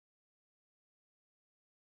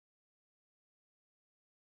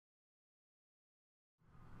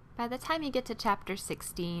By the time you get to chapter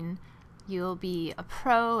 16, you'll be a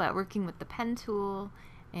pro at working with the pen tool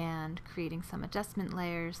and creating some adjustment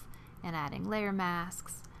layers and adding layer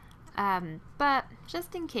masks. But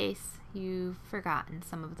just in case you've forgotten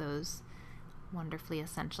some of those wonderfully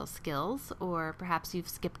essential skills, or perhaps you've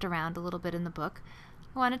skipped around a little bit in the book,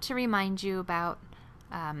 I wanted to remind you about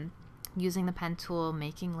using the pen tool,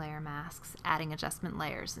 making layer masks, adding adjustment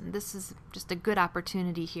layers. And this is just a good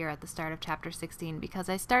opportunity here at the start of chapter 16, because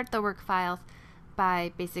I start the work files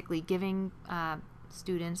by basically giving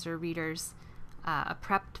students or readers a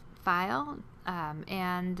prepped file,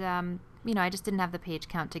 I just didn't have the page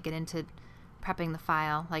count to get into prepping the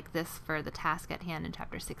file like this for the task at hand in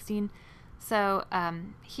chapter 16. So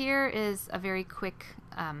here is a very quick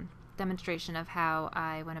demonstration of how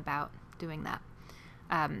I went about doing that.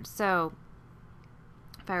 So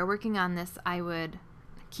if I were working on this, I would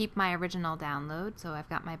keep my original download. So I've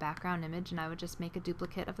got my background image, and I would just make a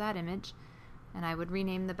duplicate of that image, and I would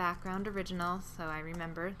rename the background original so I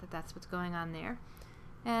remember that that's what's going on there.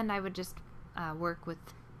 And I would just work with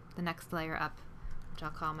the next layer up, which I'll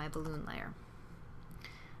call my balloon layer.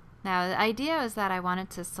 Now the idea is that I wanted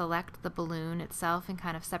to select the balloon itself and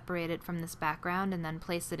kind of separate it from this background and then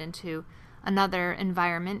place it into another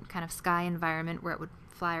environment, kind of sky environment, where it would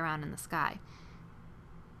fly around in the sky.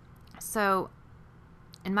 So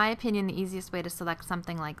in my opinion, the easiest way to select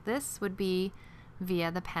something like this would be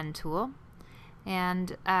via the pen tool.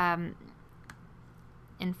 And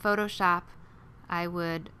in Photoshop, I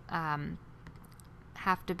would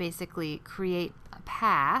have to basically create a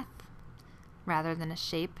path rather than a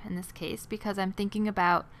shape in this case, because I'm thinking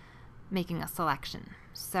about making a selection.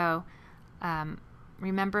 So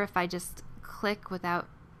remember, if I just click without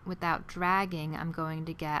dragging, I'm going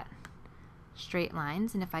to get straight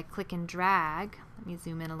lines, and if I click and drag, let me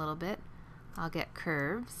zoom in a little bit, I'll get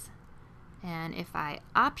curves. And if I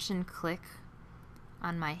option click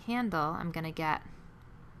on my handle, I'm going to get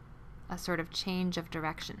a sort of change of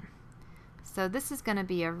direction. So this is going to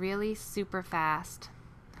be a really super fast,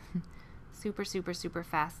 super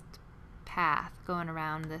fast path going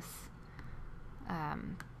around this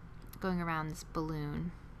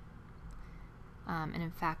balloon. And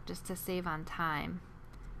in fact, just to save on time,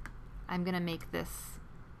 I'm going to make this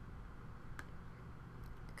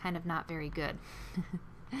kind of not very good.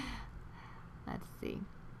 Let's see.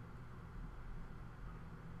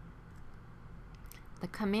 The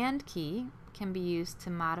Command key can be used to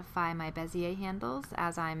modify my Bezier handles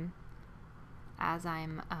as I'm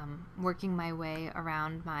working my way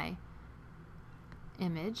around my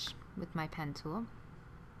image with my pen tool.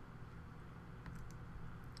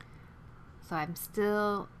 So I'm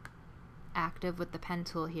still active with the pen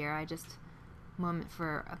tool here. I just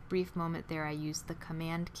for a brief moment there, I used the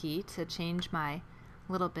Command key to change my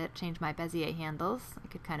Bezier handles. I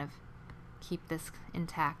could kind of keep this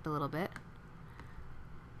intact a little bit.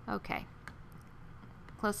 Okay,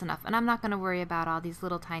 close enough. And I'm not going to worry about all these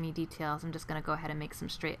little tiny details. I'm just going to go ahead and make some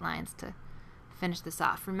straight lines to finish this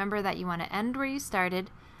off. Remember that you want to end where you started,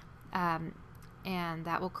 and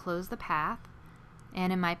that will close the path.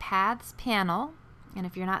 And in my Paths panel, and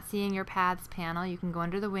if you're not seeing your Paths panel, you can go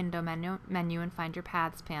under the Window menu and find your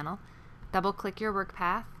Paths panel. Double click your work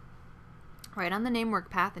path, write on the name work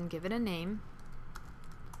path and give it a name.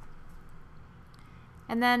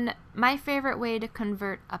 And then my favorite way to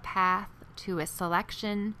convert a path to a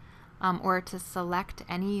selection or to select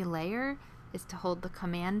any layer is to hold the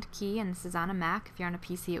Command key, and this is on a Mac. If you're on a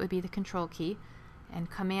PC, it would be the Control key, and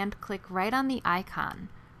Command click right on the icon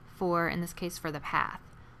for, in this case, for the path.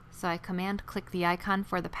 So I Command click the icon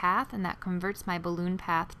for the path, and that converts my balloon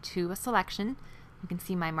path to a selection. You can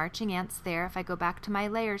see my marching ants there. If I go back to my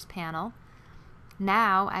Layers panel,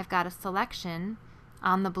 now I've got a selection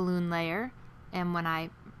on the balloon layer, and when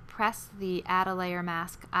I press the Add a Layer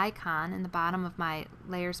Mask icon in the bottom of my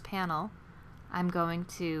Layers panel, I'm going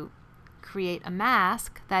to create a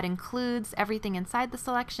mask that includes everything inside the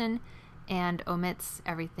selection and omits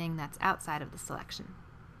everything that's outside of the selection.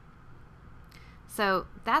 So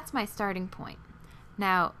that's my starting point.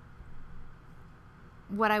 Now,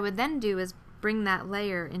 what I would then do is bring that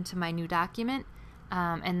layer into my new document,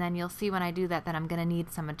 and then you'll see when I do that I'm going to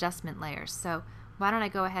need some adjustment layers. So why don't I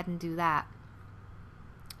go ahead and do that?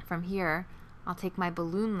 From here, I'll take my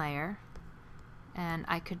balloon layer, and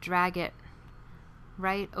I could drag it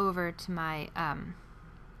right over to my, you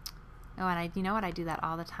know what, I do that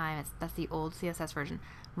all the time. That's the old CSS version.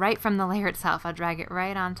 Right from the layer itself, I'll drag it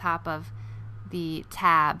right on top of the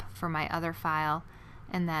tab for my other file,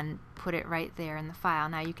 and then put it right there in the file.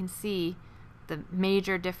 Now you can see the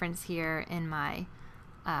major difference here in my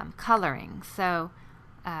coloring. So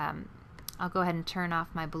I'll go ahead and turn off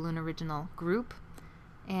my Balloon Original group,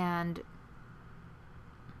 and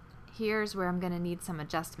here's where I'm going to need some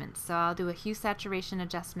adjustments. So I'll do a hue saturation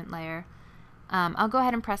adjustment layer. I'll go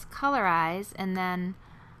ahead and press colorize, and then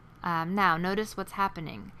now notice what's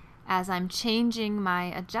happening. As I'm changing my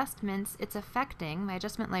adjustments, my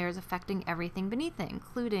adjustment layer is affecting everything beneath it,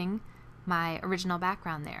 including my original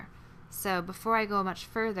background there. So before I go much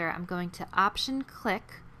further, I'm going to option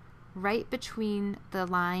click right between the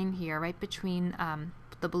line here, right between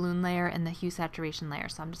the balloon layer and the hue saturation layer.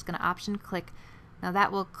 So I'm just going to option click. Now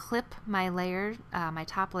that will clip my layer, my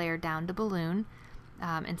top layer down to balloon,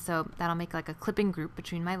 and so that'll make like a clipping group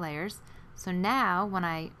between my layers. So now when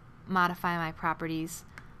I modify my properties,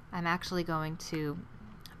 I'm actually going to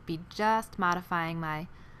be just modifying my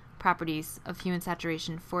properties of hue and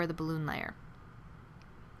saturation for the balloon layer.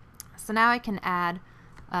 So now I can add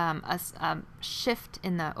a shift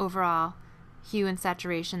in the overall hue and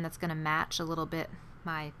saturation that's going to match a little bit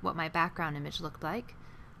what my background image looked like.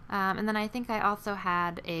 And then I think I also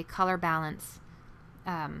had a color balance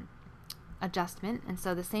adjustment, and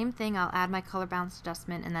so the same thing, I'll add my color balance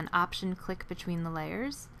adjustment and then option click between the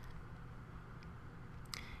layers,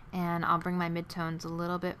 and I'll bring my midtones a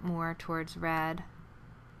little bit more towards red,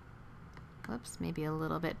 whoops, maybe a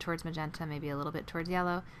little bit towards magenta, maybe a little bit towards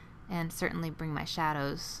yellow, and certainly bring my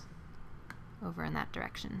shadows over in that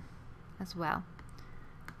direction as well.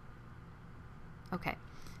 Okay,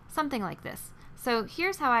 something like this. So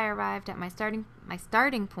here's how I arrived at my starting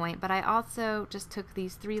point, but I also just took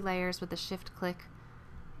these 3 layers with a shift click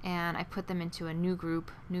and I put them into a new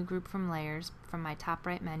group from layers from my top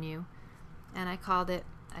right menu, and I called it,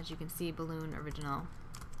 as you can see, Balloon Original.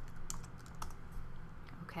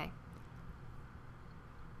 Okay.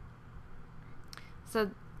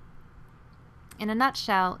 So in a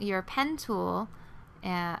nutshell, your pen tool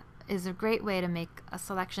is a great way to make a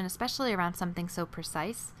selection, especially around something so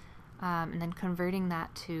precise. And then converting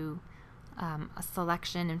that to a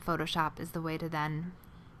selection in Photoshop is the way to then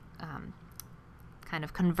kind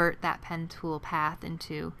of convert that pen tool path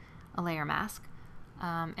into a layer mask.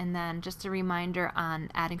 And then just a reminder on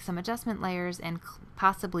adding some adjustment layers and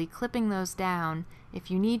possibly clipping those down if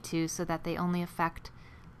you need to, so that they only affect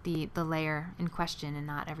the layer in question and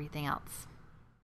not everything else.